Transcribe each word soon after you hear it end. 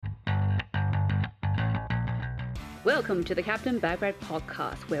Welcome to the Captain Bagrat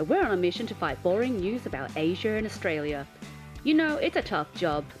podcast, where we're on a mission to fight boring news about Asia and Australia. You know, it's a tough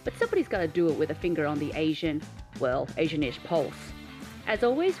job, but somebody's got to do it with a finger on the Asianish pulse. As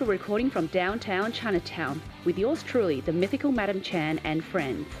always, we're recording from downtown Chinatown with yours truly, the mythical Madam Chan and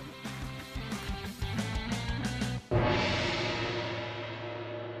friends.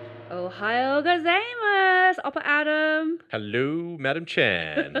 Ohio gozaimasu, Oppa Adam. Hello, Madam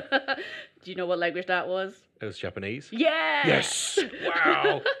Chan. Do you know what language that was? It was Japanese. Yeah! Yes!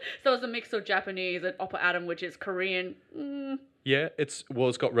 Wow! So it's a mix of Japanese and Oppa Adam, which is Korean. Yeah, it's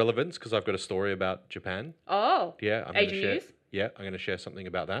got relevance because I've got a story about Japan. Oh. Yeah, I'm Asian news? Yeah, I'm going to share something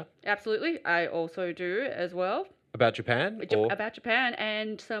about that. Absolutely. I also do as well. About Japan? About Japan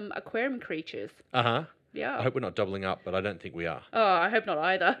and some aquarium creatures. Uh-huh. Yeah. I hope we're not doubling up, but I don't think we are. Oh, I hope not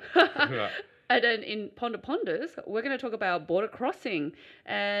either. Right. And then in Ponder Ponders, we're going to talk about border crossing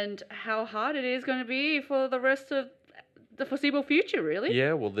and how hard it is going to be for the rest of the foreseeable future, really.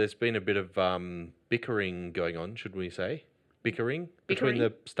 Yeah, well, there's been a bit of bickering going on, should we say? Bickering? Between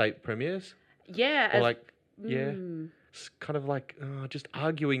the state premiers? Yeah. Or it's kind of like just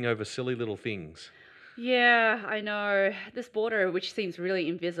arguing over silly little things. Yeah, I know. This border, which seems really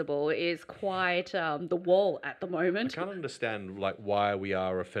invisible, is quite the wall at the moment. I can't understand why we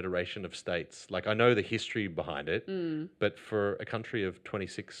are a federation of states. I know the history behind it, but for a country of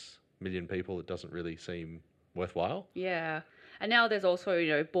 26 million people, it doesn't really seem worthwhile. Yeah. And now there's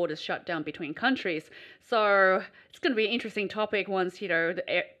also, borders shut down between countries. So it's going to be an interesting topic once,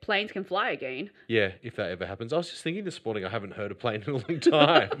 the planes can fly again. Yeah, if that ever happens. I was just thinking this morning, I haven't heard a plane in a long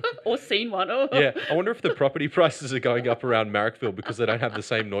time. Or seen one. Oh. Yeah, I wonder if the property prices are going up around Marrickville because they don't have the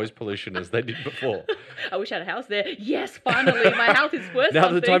same noise pollution as they did before. I wish I had a house there. Yes, finally, my house is worth Now's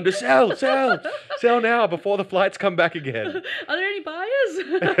something. the time to sell. Sell now before the flights come back again. Are there any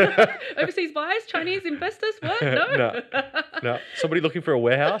buyers? Overseas buyers? Chinese investors? What? No. Somebody looking for a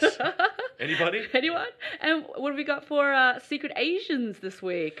warehouse? Anybody? Anyone? And what have we got for Secret Asians this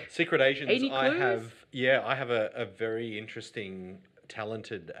week? Secret Asians. Any clues? I have a very interesting,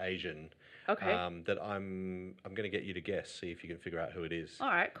 talented Asian. Okay. That I'm going to get you to guess. See if you can figure out who it is. All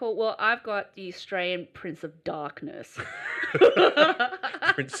right, cool. Well, I've got the Australian Prince of Darkness.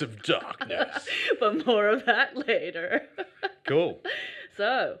 Prince of Darkness. But more of that later. Cool.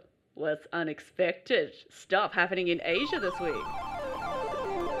 So, what's unexpected stuff happening in Asia this week?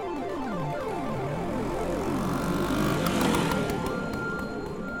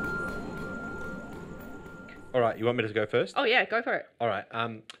 All right, you want me to go first? Oh, yeah, go for it. All right.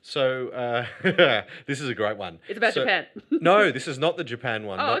 So this is a great one. It's about Japan. No, this is not the Japan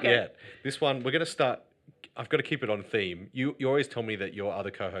one. Oh, Not okay. yet. This one, we're going to start. I've got to keep it on theme. You always tell me that your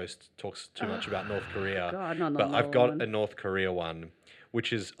other co-host talks too much about North Korea. God, not but I've got one. a North Korea one,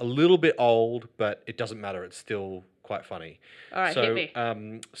 which is a little bit old, but it doesn't matter. It's still quite funny. All right, hit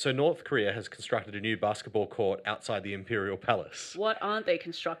me. So North Korea has constructed a new basketball court outside the Imperial Palace. What aren't they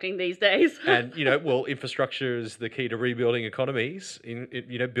constructing these days? And, infrastructure is the key to rebuilding economies,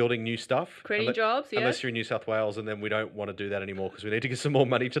 building new stuff. Creating jobs, yeah. Unless you're in New South Wales, and then we don't want to do that anymore because we need to give some more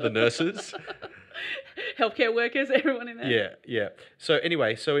money to the nurses. Healthcare workers, everyone in there. Yeah. So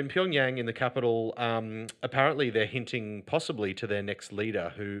anyway, in Pyongyang, in the capital, apparently they're hinting possibly to their next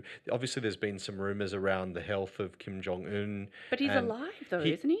leader, who obviously there's been some rumours around the health of Kim Jong-un. But he's alive though,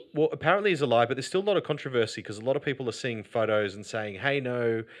 isn't he? Well, apparently he's alive, but there's still a lot of controversy because a lot of people are seeing photos and saying, hey,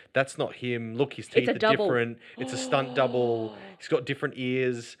 no, that's not him. Look, his teeth are different. It's a stunt double. He's got different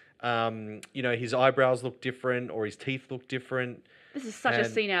ears. His eyebrows look different or his teeth look different. This is such a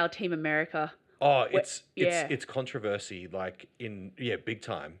senile Team America. Oh, it's controversy, big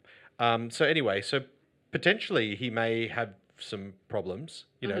time. So potentially he may have some problems,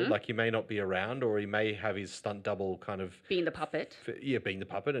 he may not be around, or he may have his stunt double kind of being the puppet. Being the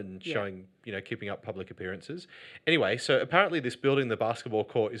puppet and showing, keeping up public appearances. Anyway, so apparently this building the basketball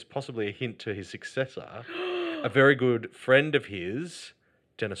court is possibly a hint to his successor, a very good friend of his,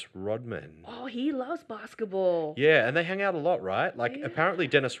 Dennis Rodman. Oh, he loves basketball. Yeah, and they hang out a lot, right? Apparently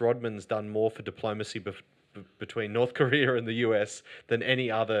Dennis Rodman's done more for diplomacy between North Korea and the US than any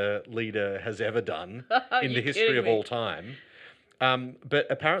other leader has ever done in the history of all time. But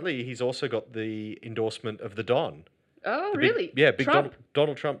apparently he's also got the endorsement of the Don. Oh, really? Big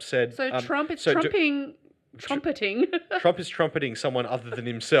Donald Trump said... So Trump is trumpeting... Trump is trumpeting someone other than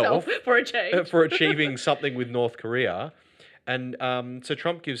himself for a change. For achieving something with North Korea. And so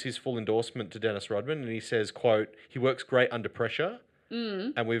Trump gives his full endorsement to Dennis Rodman, and he says, quote, he works great under pressure.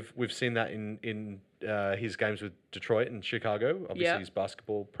 And we've seen that in his games with Detroit and Chicago, obviously his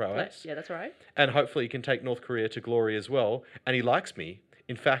basketball prowess. Yeah, that's right. And hopefully he can take North Korea to glory as well. And he likes me.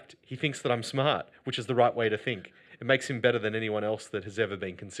 In fact, he thinks that I'm smart, which is the right way to think. it makes him better than anyone else that has ever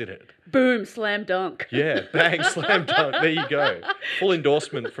been considered. Boom, slam dunk. Yeah, bang, slam dunk. There you go. Full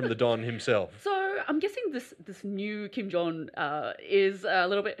endorsement from the Don himself. So I'm guessing this new Kim Jong is a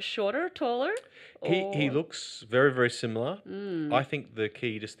little bit shorter, taller. He or- looks very, very similar. I think the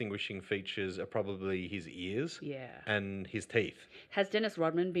key distinguishing features are probably his ears Yeah. and his teeth. Has Dennis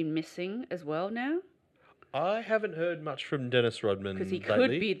Rodman been missing as well now? I haven't heard much from Dennis Rodman Because he lately.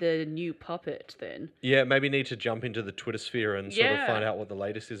 could be the new puppet then. Yeah, maybe need to jump into the Twitter sphere and sort of Yeah. find out what the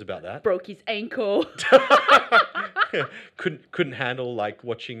latest is about that. Broke his ankle. couldn't handle like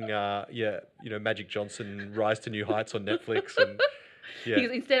watching Magic Johnson rise to new heights on Netflix and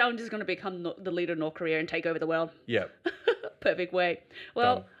Because instead, I'm just going to become the leader of North Korea and take over the world. yeah. Perfect way.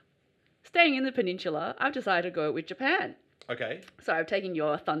 Well, Done. staying in the peninsula, I've decided to go with Japan. Okay. So I've taken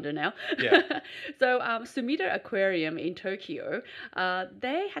your thunder now. Yeah. So Sumida Aquarium in Tokyo,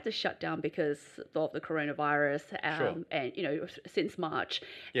 they had to shut down because of the coronavirus, Sure. and since March.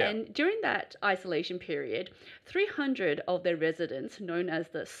 Yeah. And during that isolation period, 300 of their residents, known as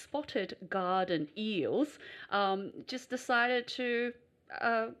the spotted garden eels, just decided to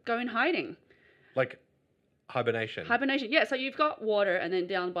go in hiding. Like hibernation. Hibernation, yeah. So you've got water, and then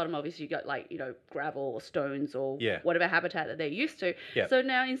down the bottom, obviously, you've got gravel or stones or Yeah. whatever habitat that they're used to. Yeah. So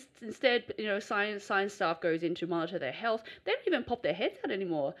now instead, science staff goes in to monitor their health. They don't even pop their heads out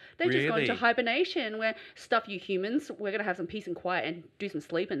anymore. They just go into Really? hibernation, where stuff you humans, we're gonna have some peace and quiet and do some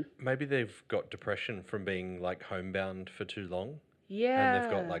sleeping. Maybe they've got depression from being like homebound for too long. Yeah. And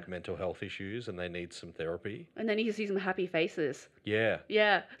they've got like mental health issues and they need some therapy. And then you can see some happy faces. Yeah.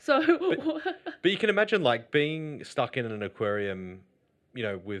 Yeah. So. But you can imagine like being stuck in an aquarium,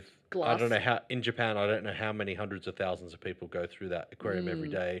 with I Glass. don't know how in Japan, I don't know how many hundreds of thousands of people go through that aquarium every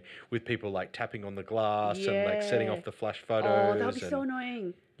day with people like tapping on the glass and like setting Yeah. off the flash photos. Oh, that would be and, so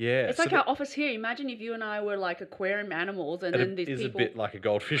annoying. yeah. It's so like our office here. Imagine if you and I were like aquarium animals, and then it these is people. a bit like a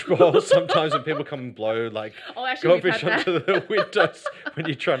goldfish bowl sometimes when people come and blow like Oh, actually, we've goldfish had onto the windows when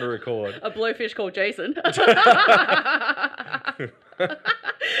you're trying to record. a blowfish called Jason.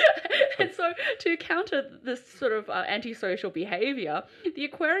 And so, to counter this sort of antisocial behavior, the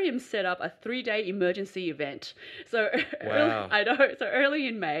aquarium set up a 3-day emergency event. So, Wow. I know. So early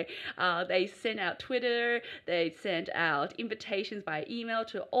in May, they sent out Twitter. They sent out invitations by email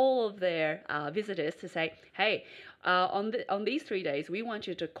to all of their visitors to say, "Hey, on these 3 days, we want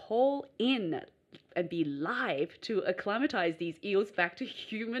you to call in and be live to acclimatize these eels back to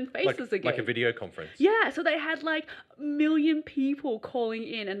human faces again." Like a video conference. Yeah, so they had like a million people calling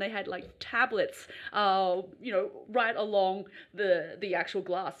in, and they had like tablets, right along the actual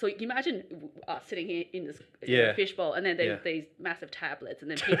glass. So you can imagine us sitting here in this Yeah. fishbowl, and then there's Yeah. these massive tablets, and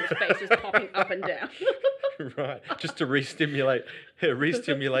then people's faces popping up and down. Right. Just to re-stimulate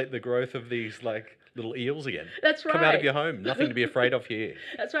the growth of these like little eels again. That's right. Come out of your home. Nothing to be afraid of here.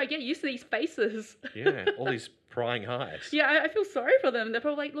 That's right. Get used to these faces. Yeah. All these prying eyes. Yeah, I feel sorry for them. They're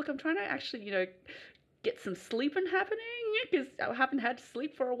probably like, look, I'm trying to actually, get some sleeping happening because I haven't had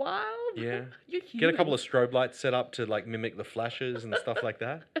sleep for a while. Yeah. You're Get a couple human. of strobe lights set up to like mimic the flashes and stuff like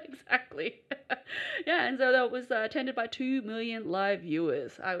that. Exactly. Yeah, and so that was attended by 2 million live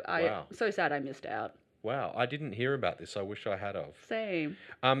viewers. Wow. I'm so sad I missed out. Wow, I didn't hear about this. I wish I had of. Same.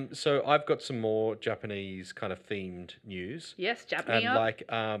 So I've got some more Japanese kind of themed news. Yes, And Japanese.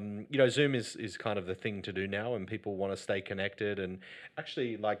 like, Zoom is kind of the thing to do now, and people want to stay connected. And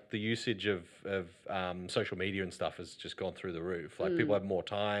actually, like the usage of social media and stuff has just gone through the roof. Like people have more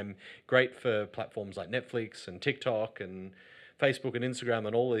time. Great for platforms like Netflix and TikTok and Facebook and Instagram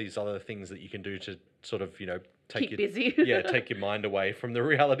and all these other things that you can do to sort of take Keep busy. take your mind away from the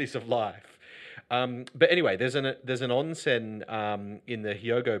realities of life. But anyway, there's an onsen in the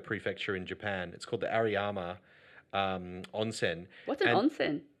Hyogo prefecture in Japan. It's called the Ariyama onsen. What's an And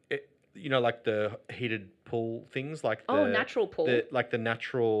onsen? like the heated pool things, like Oh, the natural pool. the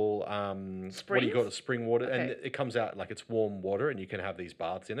natural what do you call it, Springs? spring water, and Okay. it comes out like it's warm water, and you can have these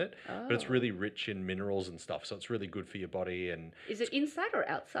baths in it. But it's Oh. really rich in minerals and stuff, so it's really good for your body. And Is it inside or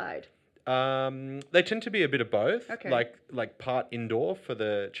outside? they tend to be a bit of both, Okay. like part indoor for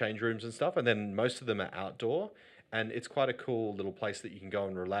the change rooms and stuff, and then most of them are outdoor. And it's quite a cool little place that you can go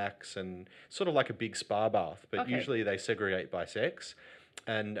and relax, and sort of like a big spa bath. But Okay. usually they segregate by sex.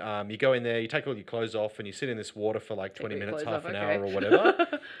 And you go in there, you take all your clothes off, and you sit in this water for like 20 all your minutes, clothes half an off, hour, okay. or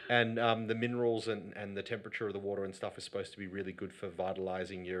whatever. And the minerals and the temperature of the water and stuff is supposed to be really good for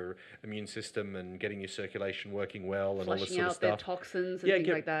vitalizing your immune system and getting your circulation working well and all this Flushing sort of out their stuff. toxins and things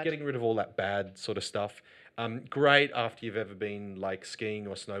like that. Getting rid of all that bad sort of stuff. Great after you've ever been like skiing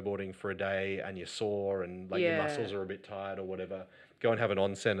or snowboarding for a day and you're sore and like your Yeah. muscles are a bit tired or whatever. Go and have an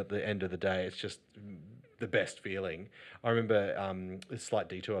onsen at the end of the day. It's just the best feeling. I remember a slight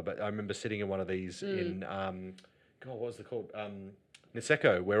detour, but I remember sitting in one of these in God, what was it called?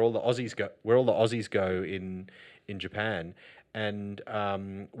 Niseko, where all the Aussies go in Japan, and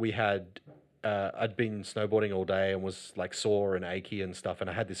we had. I'd been snowboarding all day and was like sore and achy and stuff, and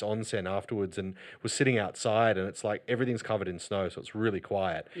I had this onsen afterwards and was sitting outside, and it's like everything's covered in snow, so it's really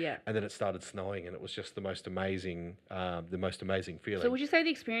quiet. Yeah. And then it started snowing, and it was just the most amazing feeling. So would you say the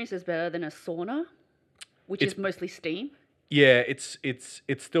experience is better than a sauna, which is mostly steam? Yeah, it's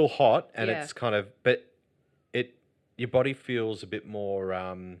still hot, and Yeah. it's kind of, but your body feels a bit more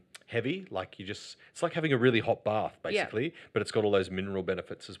heavy. Like it's like having a really hot bath, basically, but it's got all those mineral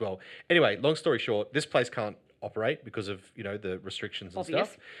benefits as well. Anyway, long story short, this place can't operate because of the restrictions and Obvious.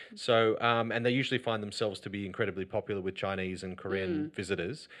 stuff. So and they usually find themselves to be incredibly popular with Chinese and Korean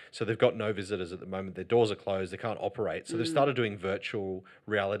visitors. So they've got no visitors at the moment. Their doors are closed. They can't operate. So they've started doing virtual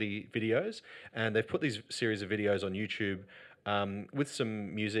reality videos, and they've put these series of videos on YouTube. With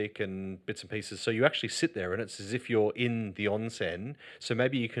some music and bits and pieces. So you actually sit there and it's as if you're in the onsen. So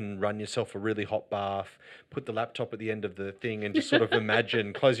maybe you can run yourself a really hot bath, put the laptop at the end of the thing and just sort of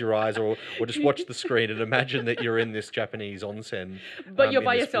imagine, close your eyes or just watch the screen and imagine that you're in this Japanese onsen. But you're in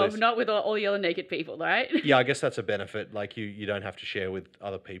by this yourself, bliss. not with all the other naked people, right? Yeah, I guess that's a benefit. Like you don't have to share with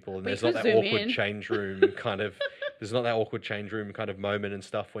other people, and But you there's not could that zoom awkward in. change room kind of. There's not that awkward change room kind of moment and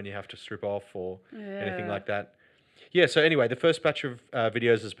stuff when you have to strip off or anything Yeah. like that. Yeah. So anyway, the first batch of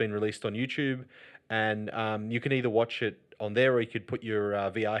videos has been released on YouTube, and you can either watch it on there or you could put your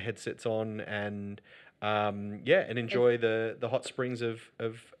VR headsets on and and enjoy the hot springs of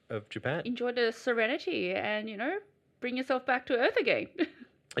Japan. Enjoy the serenity and, bring yourself back to earth again.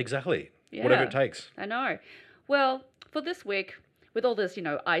 Exactly. Whatever Yeah. it takes. I know. Well, for this week, with all this,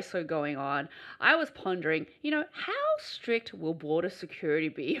 ISO going on, I was pondering, how strict will border security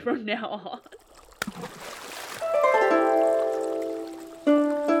be from now on?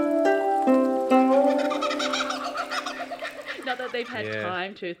 Now that they've had Yeah.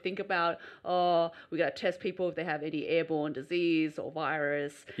 time to think about, we got to test people if they have any airborne disease or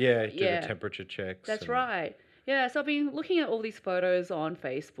virus. Yeah. Do Yeah. the temperature checks. That's and- right. Yeah, so I've been looking at all these photos on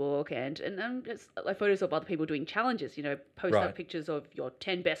Facebook and it's like photos of other people doing challenges, post Right. up pictures of your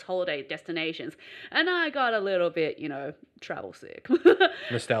 10 best holiday destinations. And I got a little bit, travel sick.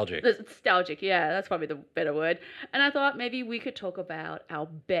 Nostalgic. Nostalgic, yeah, that's probably the better word. And I thought maybe we could talk about our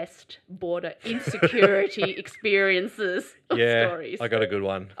best border insecurity experiences or Yeah. stories. I got a good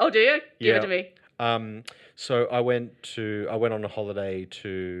one. Oh, do you? Give it Yeah. to me. So I went on a holiday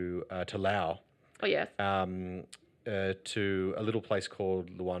to Laos, Oh, yes. to a little place called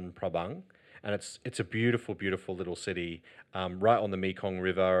Luang Prabang, and it's a beautiful, beautiful little city, right on the Mekong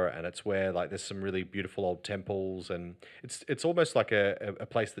River, and it's where like there's some really beautiful old temples, and it's almost like a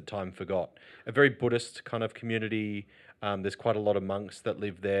place that time forgot. A very Buddhist kind of community. There's quite a lot of monks that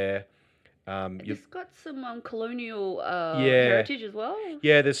live there. It's got some colonial Yeah. heritage as well.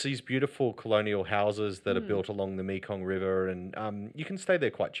 Yeah, there's these beautiful colonial houses that are built along the Mekong River, and you can stay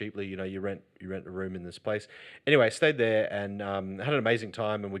there quite cheaply. You rent a room in this place. Anyway, I stayed there and had an amazing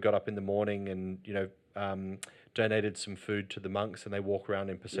time. And we got up in the morning and donated some food to the monks, and they walk around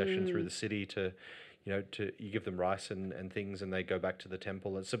in procession through the city to you give them rice and things, and they go back to the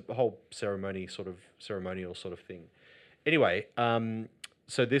temple. It's a whole ceremonial sort of thing. Anyway,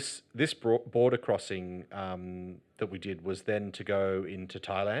 so this border crossing that we did was then to go into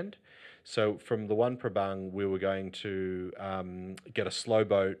Thailand. So from Luang Prabang, we were going to get a slow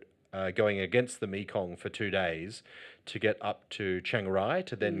boat going against the Mekong for 2 days to get up to Chiang Rai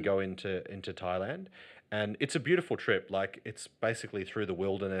to then go into Thailand. And it's a beautiful trip. Like it's basically through the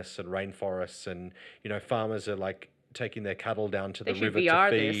wilderness and rainforests, and farmers are like taking their cattle down to They the should river VR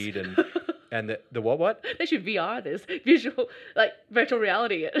to this. feed and the what? They should VR this visual, like virtual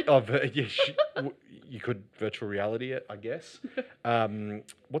reality it. Oh, you could virtual reality it, I guess.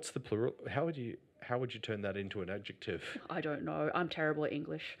 What's the plural? How would you turn that into an adjective? I don't know. I'm terrible at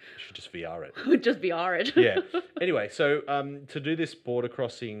English. You should just VR it. Just VR it. Yeah. Anyway, so to do this border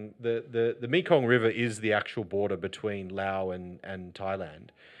crossing, the Mekong River is the actual border between Laos and Thailand.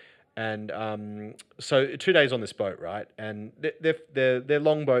 And so 2 days on this boat, right? And they're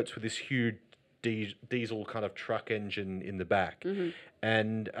long boats with this huge diesel kind of truck engine in the back.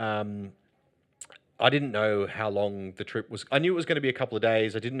 And I didn't know how long the trip was. I knew it was going to be a couple of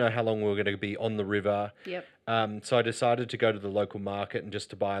days. I didn't know how long we were going to be on the river. Yep. So I decided to go to the local market and just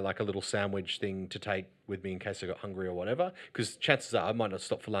to buy like a little sandwich thing to take with me in case I got hungry or whatever. Because chances are I might not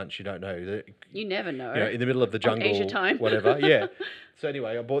stop for lunch. You don't know. You never know. In the middle of the jungle, Asia time. whatever. Yeah. So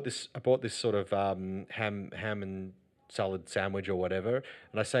anyway, I bought this sort of ham and salad sandwich or whatever,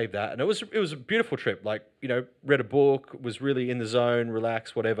 and I saved that, and it was a beautiful trip. Like, read a book, was really in the zone,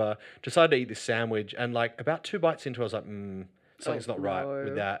 relaxed, whatever. Decided to eat this sandwich, and like about 2 bites into, it, I was like, something's not right with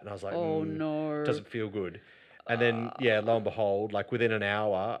no. that, and I was like, Oh no. doesn't feel good. And then, yeah, lo and behold, like within an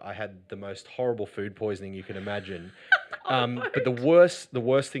hour, I had the most horrible food poisoning you can imagine. But the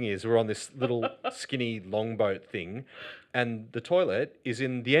worst thing is, we're on this little skinny longboat thing, and the toilet is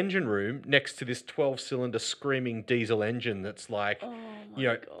in the engine room next to this 12-cylinder screaming diesel engine that's like, Oh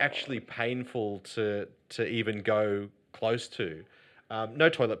my actually painful to even go close to. No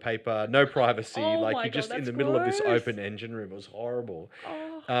toilet paper, no privacy. Oh like my you're God, just in that's the middle of this gross. open engine room. It was horrible.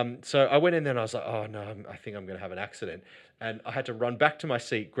 Oh. So I went in there and I was like, oh no, I think I'm going to have an accident. And I had to run back to my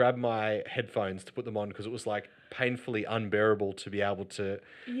seat, grab my headphones to put them on because it was like painfully unbearable to be able to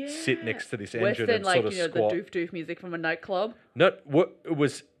sit next to this Worse engine than and like, sort of the squat. doof doof music from a nightclub. No,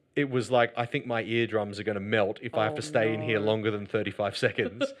 it was like, I think my eardrums are going to melt if I have Oh, to stay in here no. longer than 35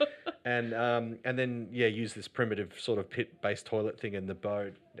 seconds. And then, use this primitive sort of pit-based toilet thing in the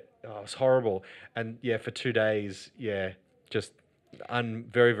boat. Oh, it was horrible. And yeah, for 2 days, just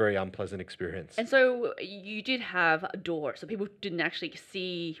very, very unpleasant experience. And so you did have a door, so people didn't actually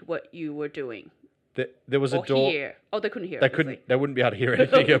see what you were doing. There was a Or door. hear. Oh, they couldn't hear. They obviously. couldn't. They wouldn't be able to hear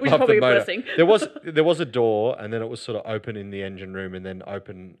anything Which is above probably the a motor. blessing. There was a door, and then it was sort of open in the engine room, and then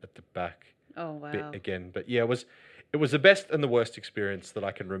open at the back Oh wow. bit again. But yeah, it was the best and the worst experience that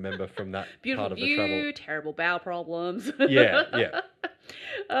I can remember from that Beautiful part of the view, travel. terrible bowel problems. Yeah.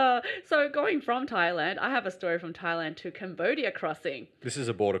 So going from Thailand, I have a story from Thailand to Cambodia crossing. This is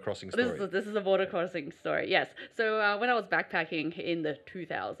a border crossing story. This is a border crossing story, yes. So when I was backpacking in the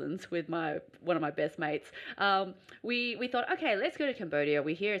 2000s with one of my best mates, we thought, okay, let's go to Cambodia.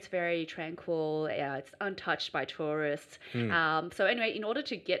 We hear it's very tranquil. It's untouched by tourists. So anyway, in order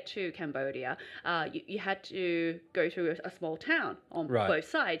to get to Cambodia, you had to go through a small town on Right. both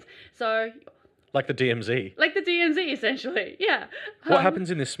sides. So Like the DMZ. like the DMZ, essentially, yeah. What happens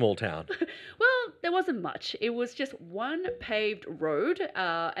in this small town? Well, there wasn't much. It was just one paved road,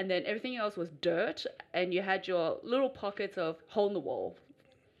 and then everything else was dirt, and you had your little pockets of hole in the wall.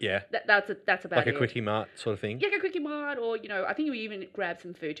 Yeah. That's about Like a it. Quickie Mart sort of thing? Yeah, like a Quickie Mart, or I think we even grabbed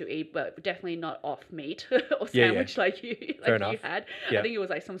some food to eat, but definitely not off meat or Yeah, sandwich like you Fair you enough. had. Yeah. I think it was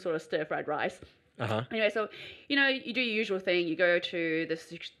like some sort of stir fried rice. Uh-huh. Anyway, so you do your usual thing. You go to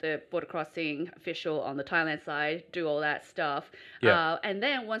the border crossing official on the Thailand side, do all that stuff, Yeah. and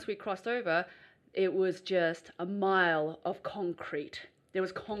then once we crossed over, it was just a mile of concrete. There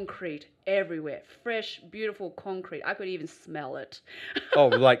was concrete everywhere, fresh, beautiful concrete. I could even smell it. Oh,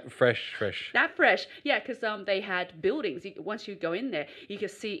 like fresh. That fresh, yeah, because they had buildings. Once you go in there, you could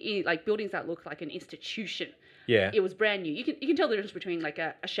see like buildings that look like an institution. Yeah. It was brand new. You can tell the difference between like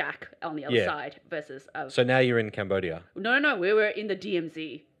a shack on the other Yeah. side versus a So now you're in Cambodia. No, we were in the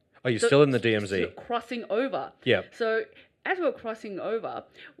DMZ. Oh, you're So- still in the so DMZ. crossing over. Yeah. So as we were crossing over,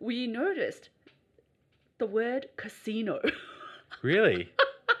 we noticed the word casino. Really?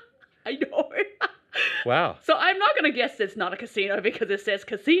 I know. Wow. So I'm not going to guess it's not a casino because it says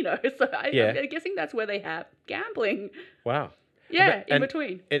casino. So Yeah. I'm guessing that's where they have gambling. Wow. Yeah, in And-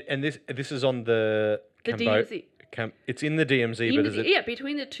 between. And this is on the The DMZ. It's in the DMZ, but is it Yeah,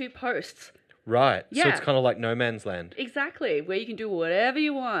 between the two posts. right? So Yeah. it's kind of like no man's land. Exactly, where you can do whatever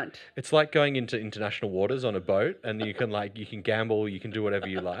you want. It's like going into international waters on a boat, and you can gamble, you can do whatever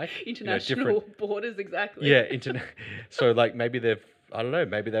you like. International borders, exactly. Yeah, so like maybe I don't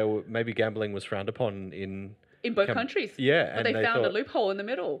know, maybe gambling was frowned upon in In both countries. Yeah, But and they found a thought, loophole in the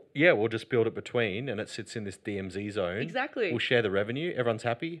middle. yeah, we'll just build it between, and it sits in this DMZ zone. Exactly. We'll share the revenue. Everyone's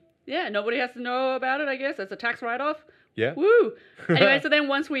happy. Yeah, nobody has to know about it, I guess. It's a tax write-off. Yeah. Woo! Anyway, so then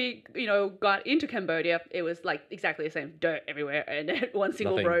once we, got into Cambodia, it was like exactly the same. Dirt everywhere and one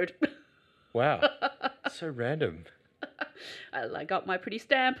single Nothing. road. Wow. So random. I got my pretty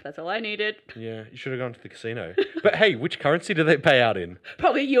stamp. That's all I needed. Yeah, you should have gone to the casino. But hey, which currency do they pay out in?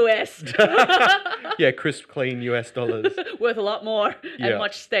 Probably US. Yeah, crisp, clean US dollars. Worth a lot more Yeah. and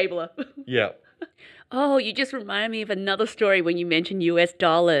much stabler. Yeah. Oh, you just reminded me of another story when you mentioned US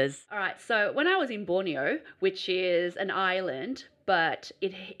dollars. All right, so when I was in Borneo, which is an island, but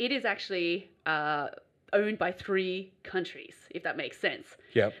it is actually owned by 3 countries, if that makes sense.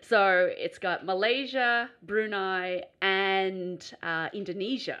 Yep. So it's got Malaysia, Brunei, and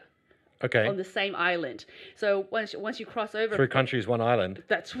Indonesia Okay. on the same island. So once you cross over, 3 countries, 1 island.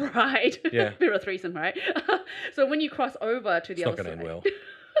 that's right. Yeah. Bit of a threesome, right? So when you cross over to the It's not other going to side, end well.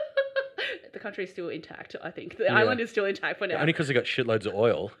 the country is still intact. I think the island is still intact for now. Only because they got shitloads of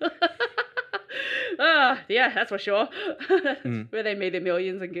oil. Yeah, that's for sure. That's where they made their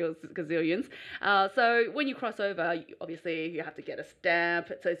millions and gazillions. So when you cross over, obviously you have to get a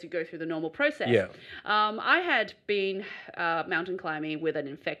stamp. So as you go through the normal process. Yeah. I had been mountain climbing with an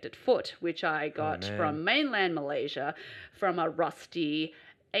infected foot, which I got from mainland Malaysia from a rusty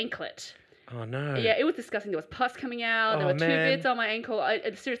anklet. Oh no! Yeah, it was disgusting. There was pus coming out. There were 2 bits on my ankle.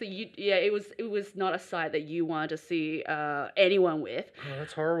 Seriously, it was not a sight that you want to see anyone with. Oh,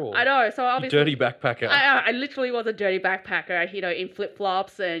 that's horrible. I know. So obviously, dirty backpacker. I literally was a dirty backpacker. In flip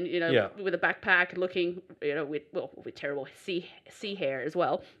flops and with a backpack, looking with terrible sea hair as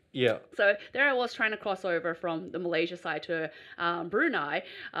well. Yeah. So there I was trying to cross over from the Malaysia side to Brunei,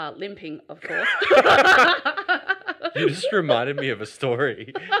 limping, of course. You just reminded me of a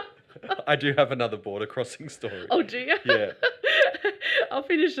story. I do have another border crossing story. Oh, do you? Yeah. I'll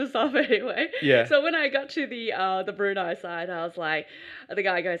finish this off anyway. Yeah. So when I got to the Brunei side, I was like, the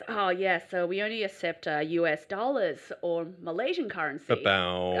guy goes, "Oh yeah, so we only accept US dollars or Malaysian currency."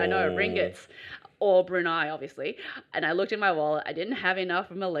 Ba-bow. I know, ringgits. Or Brunei, obviously. And I looked in my wallet. I didn't have enough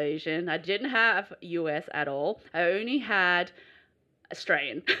Malaysian. I didn't have US at all. I only had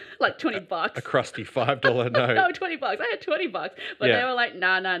Australian, like $20. A crusty $5 note. No, $20. I had $20, but they were like,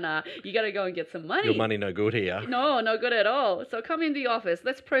 nah. You got to go and get some money. Your money no good here. No good at all. So come in the office.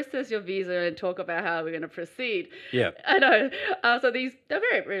 Let's process your visa and talk about how we're going to proceed. Yeah. I know. So they're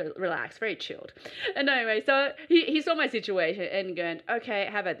very relaxed, very chilled. And anyway, so he saw my situation and going, okay,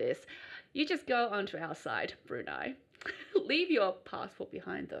 how about this? You just go onto our side, Brunei. Leave your passport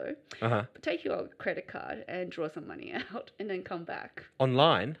behind though. But take your credit card and draw some money out and then come back.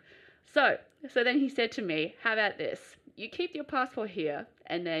 Online? So then he said to me, how about this? You keep your passport here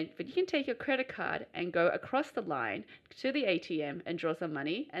but you can take your credit card and go across the line to the ATM and draw some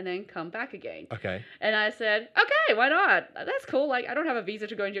money and then come back again. Okay. And I said, okay, why not? That's cool. Like, I don't have a visa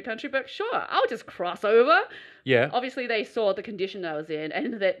to go into your country, but sure, I'll just cross over. Yeah. Obviously, they saw the condition I was in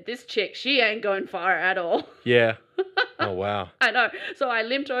and that this chick, she ain't going far at all. Yeah. Oh, wow. I know. So I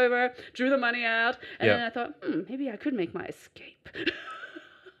limped over, drew the money out, and then I thought, maybe I could make my escape.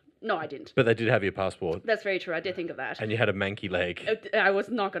 No, I didn't. But they did have your passport. That's very true. I did think of that. And you had a manky leg. I was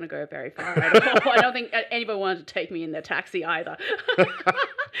not going to go very far at all. I don't think anybody wanted to take me in their taxi either.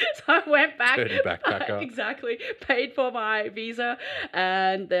 So I went back. Dirty backpacker. Exactly. Paid for my visa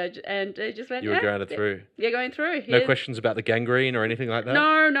and they just went, You were grounded through. Yeah, going through. No questions about the gangrene or anything like that?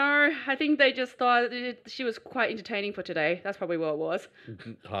 No. I think they just thought she was quite entertaining for today. That's probably what it was.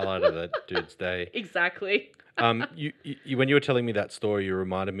 Highlight of that dude's day. Exactly. You when you were telling me that story, you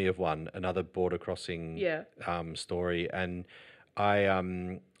reminded me of another border crossing story, and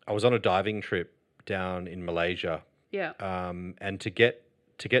I was on a diving trip down in Malaysia. Yeah. And to get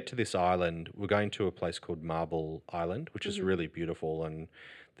to this island, we're going to a place called Marble Island, which is really beautiful, and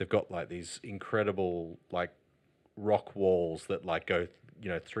they've got like these incredible like rock walls that like go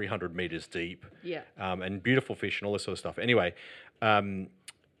 300 meters deep. Yeah. And beautiful fish and all this sort of stuff. Anyway,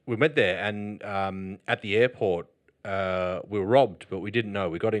 we went there, and at the airport, we were robbed, but we didn't know.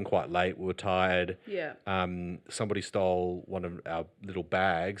 We got in quite late. We were tired. Yeah. Somebody stole one of our little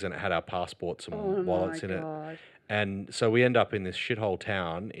bags, and it had our passports and wallets in it. And so we end up in this shithole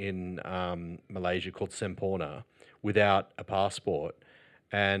town in Malaysia called Semporna without a passport.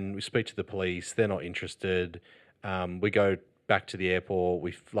 And we speak to the police. They're not interested. We go back to the airport.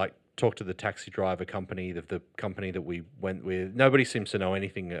 We talk to the taxi driver company, the company that we went with. Nobody seems to know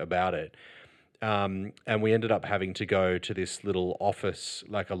anything about it. And we ended up having to go to this little office,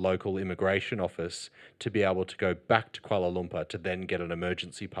 like a local immigration office, to be able to go back to Kuala Lumpur to then get an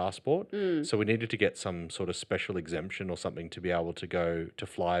emergency passport. So we needed to get some sort of special exemption or something to be able to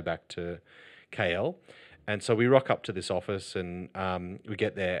fly back to KL. And so we rock up to this office and we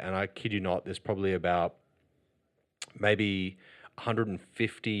get there, and I kid you not, there's probably about maybe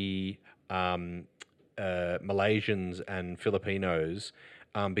 150 Malaysians and Filipinos,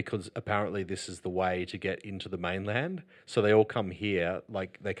 because apparently this is the way to get into the mainland. So they all come here,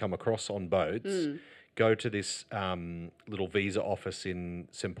 like they come across on boats, go to this little visa office in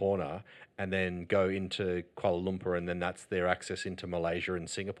Semporna, and then go into Kuala Lumpur, and then that's their access into Malaysia and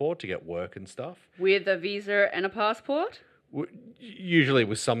Singapore to get work and stuff. With a visa and a passport? Usually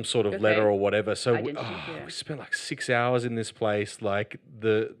with some sort of letter or whatever. So we yeah. spent like 6 hours in this place, like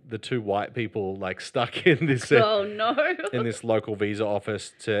the two white people like stuck in this Oh no. in this local visa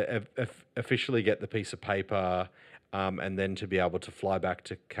office to officially get the piece of paper, and then to be able to fly back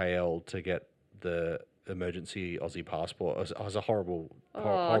to KL to get the emergency Aussie passport. It was a horrible, Oh, can you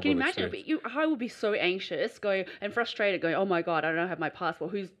horrible imagine? experience. I would be so anxious, going and frustrated, going, "Oh my god, I don't have my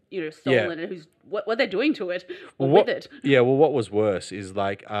passport. Who's Yeah. stolen it? Who's what they're doing to it or Well, with it?" what was worse is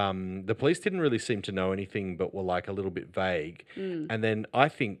like the police didn't really seem to know anything, but were like a little bit vague. And then I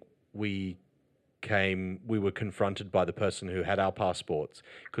think we were confronted by the person who had our passports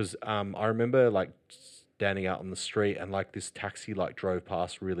because I remember like standing out on the street and like this taxi like drove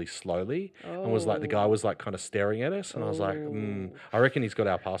past really slowly and was like the guy Oh, was like kind of staring at us and I was like, oh, I reckon he's got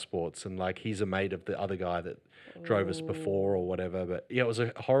our passports and like he's a mate of the other guy that drove us before oh. or whatever. But yeah, it was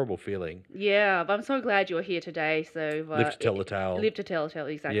a horrible feeling. Yeah, but I'm so glad you're here today. So Live to tell the tale. live to tell,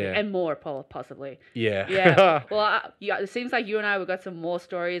 exactly, Yeah. and more possibly. Yeah. Yeah. Well, it seems like you and I have got some more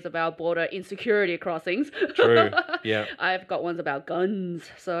stories about border insecurity crossings. True. Yeah. I've got ones about guns,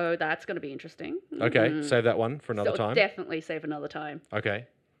 so that's going to be interesting. Okay. Save that one for another So time. definitely save another time. Okay.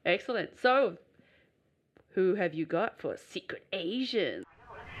 Excellent. So, who have you got for Secret Asian?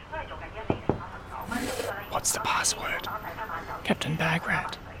 What's the password? Captain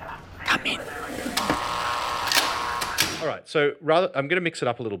Bagrat, come in. All right. So I'm going to mix it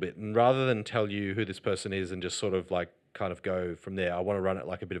up a little bit, and rather than tell you who this person is and just sort of like kind of go from there, I want to run it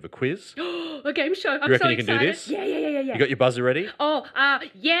like a bit of a quiz. A game show. I'm reckon so you can do excited. this? Yeah. You got your buzzer ready? Oh,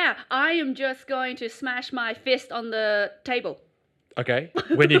 yeah. I am just going to smash my fist on the table. Okay.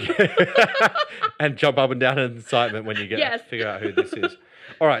 When you and jump up and down in excitement when you get Yes. figure out who this is.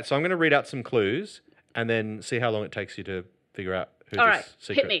 All right. So I'm going to read out some clues and then see how long it takes you to figure out who All this right.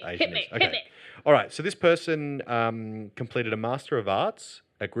 secret Hit Asian me. is. Okay. All right. So this person completed a Master of Arts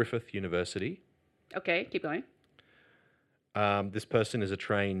at Griffith University. Okay, keep going. This person is a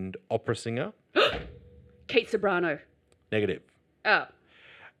trained opera singer. Kate Sobrano. Negative. Oh,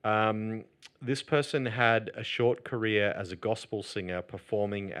 This person had a short career as a gospel singer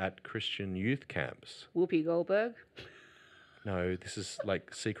performing at Christian youth camps. Whoopi Goldberg. No, this is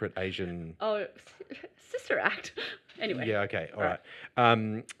like secret Asian. Oh, Sister Act. Anyway. Yeah, okay, all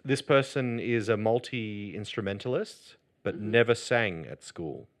right. This person is a multi-instrumentalist, but never sang at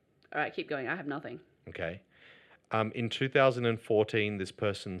school. All right, keep going. I have nothing. Okay. In 2014, this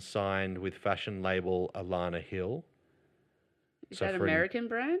person signed with fashion label Alana Hill. Is So that for an American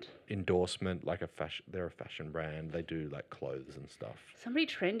brand? endorsement, like they're a fashion brand. They do like clothes and stuff. Somebody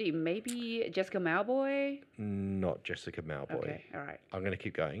trendy. Maybe Jessica Malboy? Not Jessica Malboy. Okay, all right. I'm going to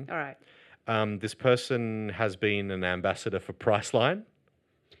keep going. All right. This person has been an ambassador for Priceline.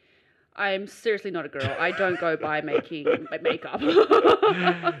 I'm seriously not a girl. I don't go by making makeup.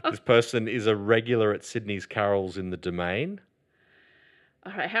 This person is a regular at Sydney's Carols in the Domain.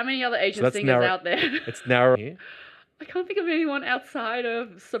 All right, how many other Asian that's singers narrow- out there? It's narrow here. I can't think of anyone outside of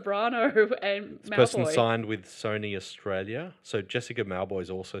Sobrano and This Malboy. person signed with Sony Australia. So Jessica Malboy is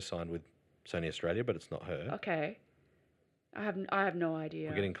also signed with Sony Australia, but it's not her. Okay. I have no idea.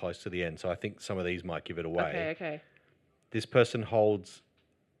 We're getting close to the end, so I think some of these might give it away. Okay. This person holds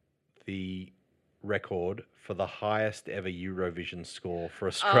the record for the highest ever Eurovision score for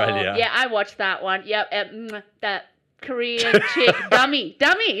Australia. Oh, yeah, I watched that one. Yep, that Korean chick, Dummy.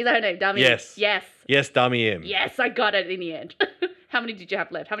 Dummy, is that her name? Dummy. Yes. Yes, Dummy M. Yes, I got it in the end. How many did you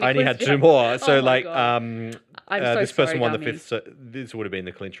have left? How many I only clues had did you two have? more. So, Oh my like, God. I'm so this person sorry, won Dummy. the fifth. This would have been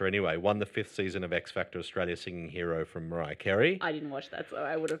the clincher anyway. Won the 5th season of X Factor Australia Singing Hero from Mariah Carey. I didn't watch that, so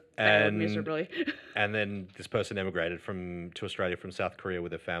I would have failed And- miserably. And then this person emigrated to Australia from South Korea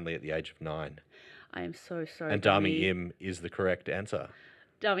with her family at the age of 9. I am so sorry. And Dami Im is the correct answer.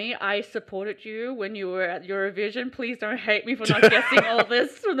 Dummy, I supported you when you were at Eurovision. Please don't hate me for not guessing all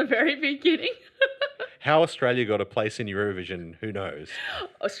this from the very beginning. How Australia got a place in Eurovision, who knows?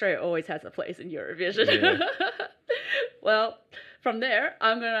 Australia always has a place in Eurovision. Yeah. Well, from there,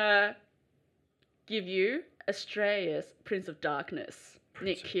 I'm going to give you Australia's Prince of Darkness,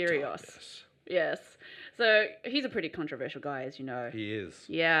 Prince Nick of Kyrgios. Darkness. Yes. So he's a pretty controversial guy, as you know. He is.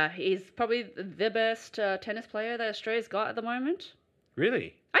 Yeah, he's probably the best tennis player that Australia's got at the moment.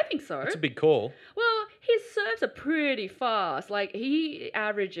 Really? I think so. That's a big call. Well, his serves are pretty fast. Like, he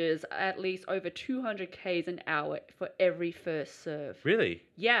averages at least over 200 Ks an hour for every first serve. Really?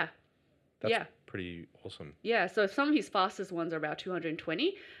 Yeah. That's Yeah. pretty awesome. Yeah, so some of his fastest ones are about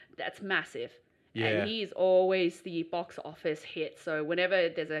 220. That's massive. Yeah. And he's always the box office hit. So whenever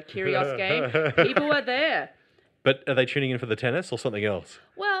there's a Kyrgios game, people are there. But are they tuning in for the tennis or something else?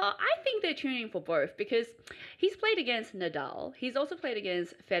 Well, I think they're tuning for both because he's played against Nadal. He's also played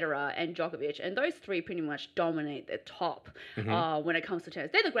against Federer and Djokovic, and those three pretty much dominate the top when it comes to tennis.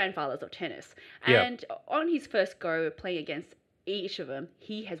 They're the grandfathers of tennis. Yeah. And on his first go playing against each of them,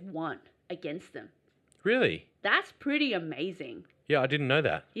 he has won against them. Really? That's pretty amazing. Yeah, I didn't know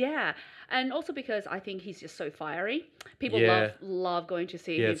that. Yeah, and also because I think he's just so fiery. People Yeah. love going to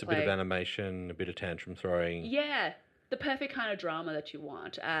see Yeah, him it's a play. bit of animation, a bit of tantrum throwing. Yeah, the perfect kind of drama that you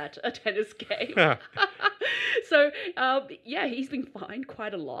want at a tennis game. So, yeah, he's been fined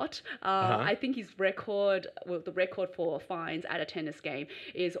quite a lot. I think his record, well, the record for fines at a tennis game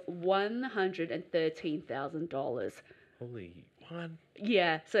is $113,000. Holy one.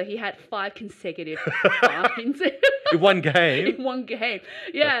 Yeah, so he had 5 consecutive fines In one game? in one game.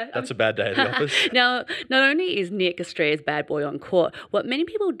 Yeah. That's a bad day at the office. Now, not only is Nick Australia's bad boy on court, what many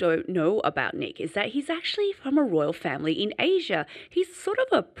people don't know about Nick is that he's actually from a royal family in Asia. He's sort of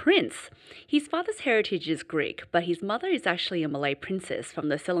a prince. His father's heritage is Greek, but his mother is actually a Malay princess from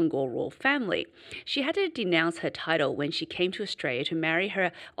the Selangor royal family. She had to denounce her title when she came to Australia to marry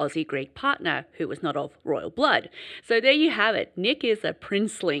her Aussie Greek partner, who was not of royal blood. So there you have it. Nick is a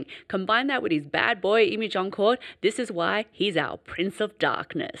princeling. Combine that with his bad boy image on court, this is why he's our Prince of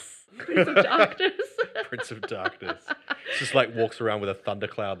Darkness. Prince of Darkness. Prince of Darkness. It's just like walks around with a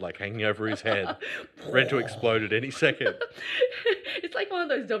thundercloud like hanging over his head, ready to explode at any second. It's like one of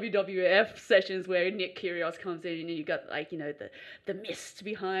those WWF sessions where Nick Kyrgios comes in and you got like, you know, the mist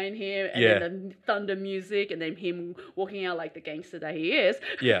behind him and then the thunder music and then him walking out like the gangster that he is.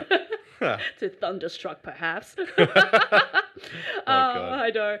 Yeah. To Thunderstruck, perhaps. God.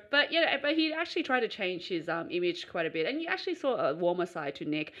 I know, but but he actually tried to change his image quite a bit, and you actually saw a warmer side to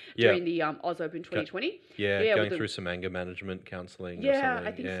Nick during the Oz Open 2020. Yeah, going through some anger management counselling. Or something.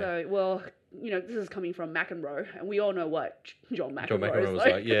 I think so. Well, you know, this is coming from McEnroe, and we all know what John McEnroe is was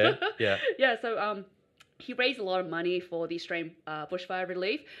like. like, yeah. Yeah. So he raised a lot of money for the Australian bushfire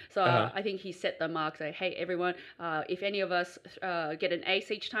relief. So I think he set the mark, say, hey, everyone, if any of us get an ace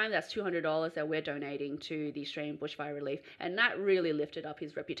each time, that's $200 that we're donating to the Australian bushfire relief. And that really lifted up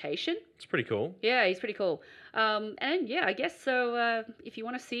his reputation. It's pretty cool. Yeah, he's pretty cool. And yeah, I guess so. If you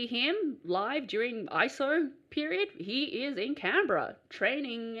want to see him live during ISO period, he is in Canberra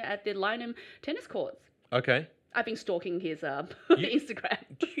training at the Lynham tennis courts. Okay. I've been stalking his Instagram.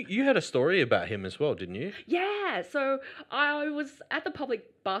 You had a story about him as well, didn't you? Yeah, so I was at the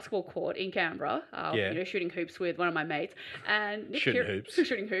public basketball court in Canberra, you know, shooting hoops with one of my mates. And Shooting hoops.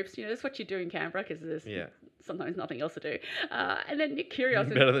 Shooting hoops, you know, that's what you do in Canberra because there's sometimes nothing else to do. And then Nick Kyrgios...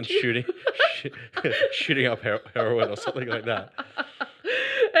 Better than shooting up heroin or something like that.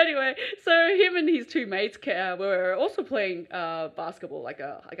 Anyway, so him and his two mates were also playing basketball, like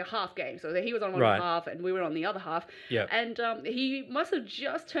a half game. So he was on one half and we were on the other half. Yeah. And he must have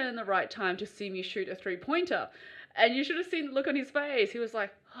just turned in the right time to see me shoot a 3-pointer. And you should have seen the look on his face. He was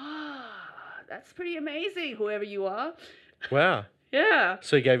like, that's pretty amazing, whoever you are. Wow. Yeah.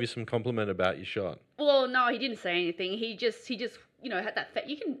 So he gave you some compliment about your shot. Well, no, he didn't say anything. He just you know, had that face.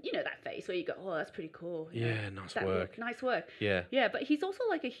 You can, you know, that face where you go, oh, that's pretty cool. Yeah, nice work. Nice work. Yeah. Yeah, but he's also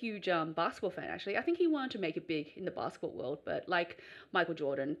like a huge basketball fan, actually. I think he wanted to make it big in the basketball world, but like Michael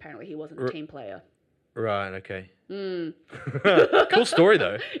Jordan, apparently he wasn't a team player. Right, okay. Cool story,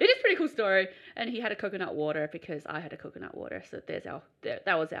 though. It is a pretty cool story. And he had a coconut water because I had a coconut water. So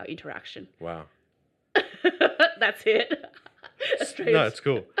that was our interaction. Wow. That's it. No, it's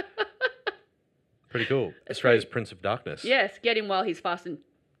cool. Pretty cool. Australia's Prince of Darkness. Yes, get him while he's fast and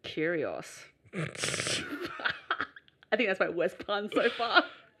curious. I think that's my worst pun so far.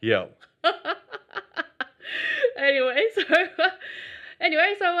 Yeah. Anyway,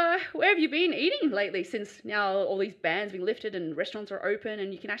 so where have you been eating lately since now all these bans have been lifted and restaurants are open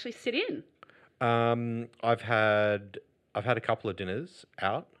and you can actually sit in? I've had a couple of dinners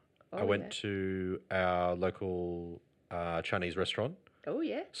out. I went yeah. to our local Chinese restaurant. Oh,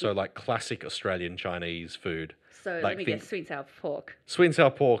 yeah. So like classic Australian Chinese food. So like let me guess, sweet and sour pork. Sweet and sour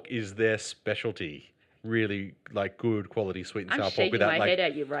pork is their specialty. Really like good quality sweet and sour pork. I'm shaking my like, head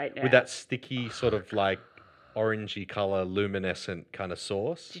at you right now. with that sticky sort of like orangey colour, luminescent kind of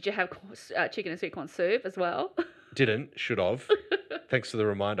sauce. Did you have chicken and sweet corn soup as well? Didn't, should have. Thanks for the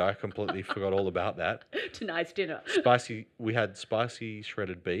reminder. I completely forgot all about that. Tonight's dinner. We had spicy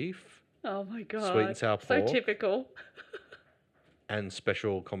shredded beef. Oh my God. Sweet and sour pork. So typical. And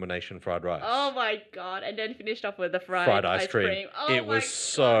special combination fried rice. Oh my God. And then finished off with the fried ice cream. Oh it was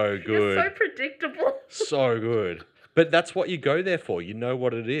so good. You're so predictable. So good. But that's what you go there for. You know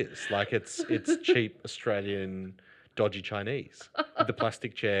what it is. Like it's cheap Australian dodgy Chinese with the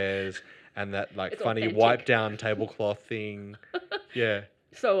plastic chairs and that like It's funny authentic. wipe down tablecloth thing. Yeah.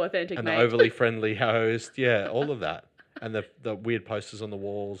 So authentic, And mate. the overly friendly host. Yeah, all of that. And the weird posters on the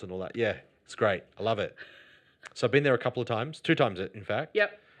walls and all that. Yeah, it's great. I love it. So I've been there a couple of times, 2 times in fact.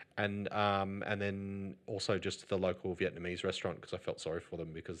 Yep. and then also just the local Vietnamese restaurant because I felt sorry for them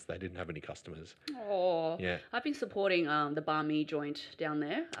because they didn't have any customers. Oh, Yeah. I've been supporting the banh mi joint down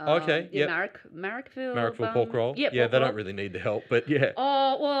there. Okay, in yep. Marrickville. Marrickville pork roll. Yeah, Yeah, pork they roll. don't really need the help, but yeah.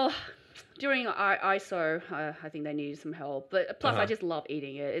 Oh, well, during ISO, I think they needed some help. But plus, I Uh-huh. just love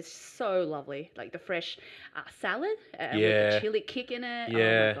eating it. It's so lovely. Like the fresh salad with Yeah. the chili kick in it. Oh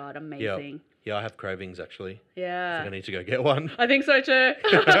Yeah. my God, amazing. Yeah, I have cravings actually. I Yeah. think I need to go get one. I think so too.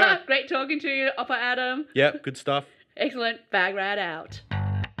 Great talking to you, Upper Adam. Yep, good stuff. Excellent. Bag rat out.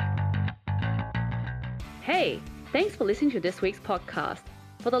 Hey, thanks for listening to this week's podcast.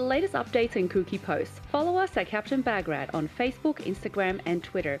 For the latest updates and cookie posts, follow us at Captain Bagrat on Facebook, Instagram, and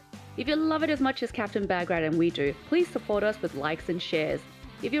Twitter. If you love it as much as Captain Bagrat and we do, please support us with likes and shares.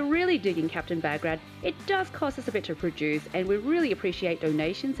 If you're really digging Captain Bagrat, it does cost us a bit to produce, and we really appreciate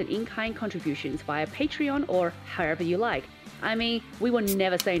donations and in-kind contributions via Patreon or however you like. I mean, we will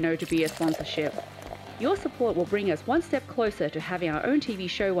never say no to be a sponsorship. Your support will bring us one step closer to having our own TV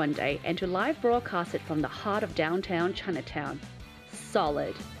show one day and to live broadcast it from the heart of downtown Chinatown.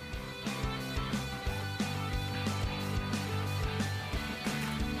 Solid.